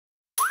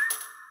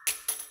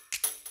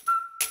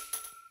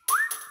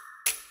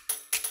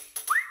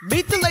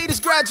Meet the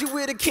latest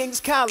graduate of King's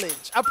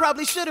College. I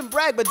probably shouldn't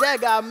brag, but Dad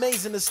got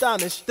amazing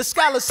astonished. The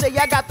scholars say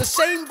I got the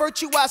same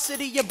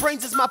virtuosity and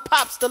brains as my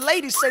pops. The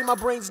ladies say my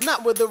brain's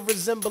not where the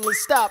resemblance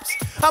stops.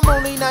 I'm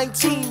only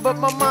 19, but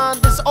my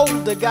mind is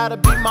older. Gotta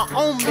be my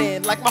own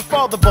man, like my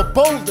father, but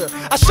bolder.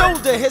 I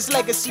shoulder his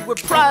legacy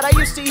with pride. I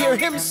used to hear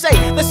him say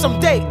that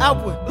someday I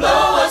would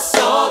blow us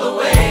all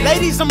away.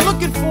 Ladies, I'm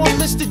looking for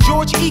Mr.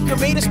 George Eacker.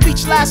 Made a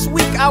speech last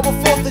week, our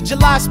 4th of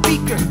July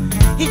speaker.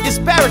 He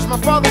disparaged my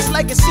father's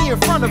legacy in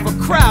front of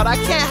a crowd. I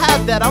can't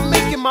have that, I'm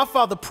making my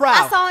father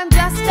proud. I saw him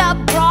dressed up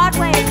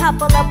Broadway a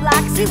couple of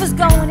blocks. He was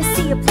going to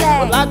see a play.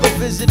 Well, I go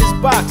visit his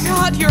box.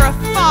 God, you're a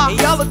fox.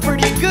 Hey, y'all look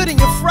pretty good in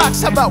your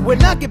frocks. How about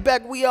when I get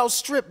back, we all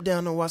strip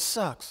down to our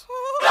socks?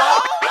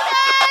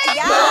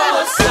 Yeah.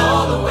 Blow us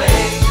all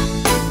away.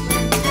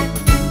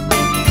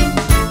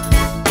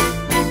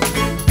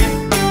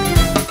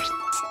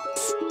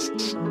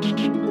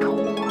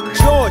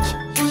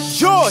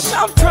 George!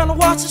 I'm trying to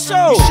watch the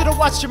show. You should've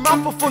watched your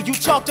mouth before you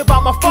talked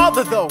about my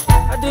father, though.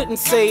 I didn't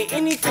say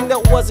anything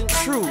that wasn't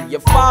true.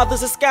 Your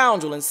father's a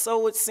scoundrel, and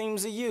so it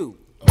seems to you.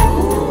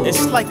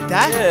 It's like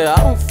that? Yeah,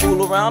 I don't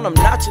fool around. I'm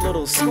not your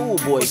little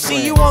schoolboy.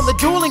 See you on the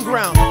dueling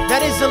ground.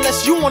 That is,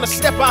 unless you want to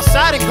step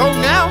outside and go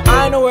now.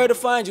 I know where to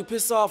find you.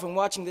 Piss off and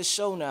watching this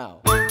show now.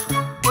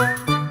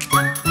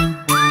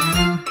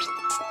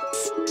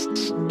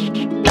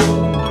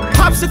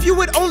 Pops, if you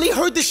had only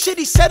heard the shit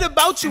he said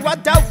about you, I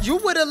doubt you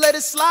would've let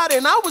it slide,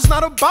 and I was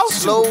not about to.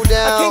 Slow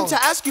down. I came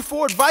to ask you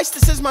for advice.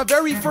 This is my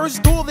very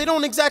first duel. They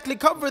don't exactly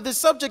cover this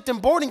subject in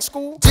boarding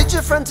school. Did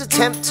your friends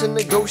attempt to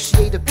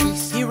negotiate a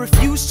peace? He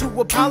refused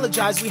to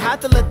apologize. We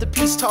had to let the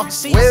peace talk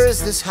cease. Where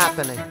is this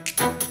happening?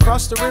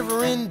 Across the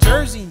river in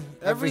Jersey.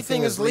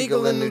 Everything is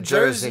legal in New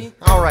Jersey.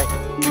 Alright,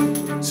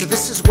 so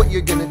this is what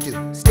you're gonna do.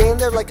 Stand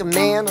there like a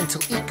man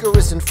until Eacker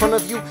is in front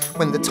of you.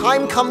 When the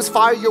time comes,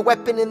 fire your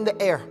weapon in the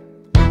air.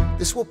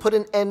 This will put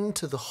an end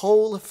to the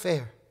whole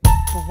affair.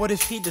 But what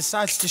if he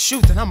decides to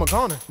shoot, then I'm a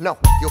goner? No,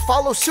 you'll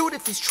follow suit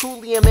if he's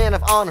truly a man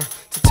of honor.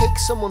 To take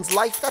someone's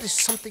life, that is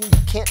something you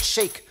can't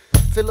shake.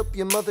 Philip,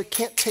 your mother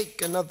can't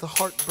take another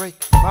heartbreak.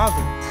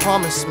 Father,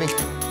 promise me,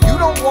 you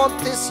don't want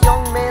this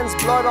young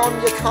man's blood on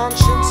your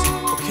conscience?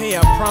 Okay,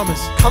 I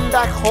promise. Come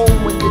back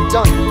home when you're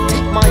done.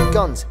 Take my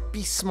guns,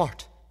 be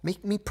smart,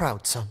 make me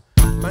proud, son.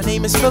 My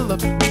name is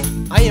Philip,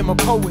 I am a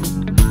poet.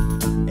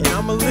 And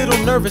I'm a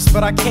little nervous,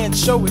 but I can't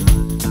show it.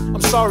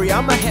 I'm sorry,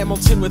 I'm a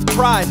Hamilton with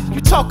pride. You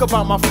talk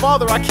about my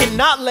father, I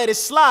cannot let it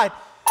slide.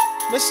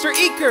 Mr.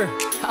 Eacker,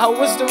 how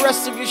was the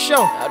rest of your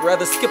show? I'd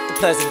rather skip the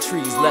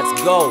pleasantries.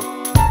 Let's go.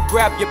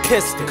 Grab your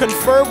pistol.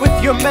 Confer with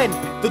your men.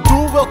 The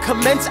duel will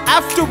commence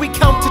after we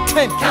count to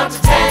 10. Count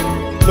to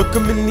 10. Look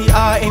him in the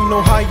eye, ain't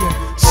no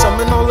higher.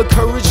 Summon all the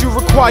courage you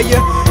require.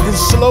 And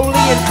slowly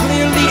and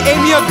clearly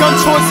aim your gun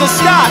towards the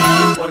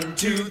sky. 1,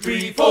 2,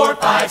 3, 4,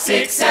 5,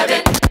 6,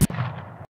 7.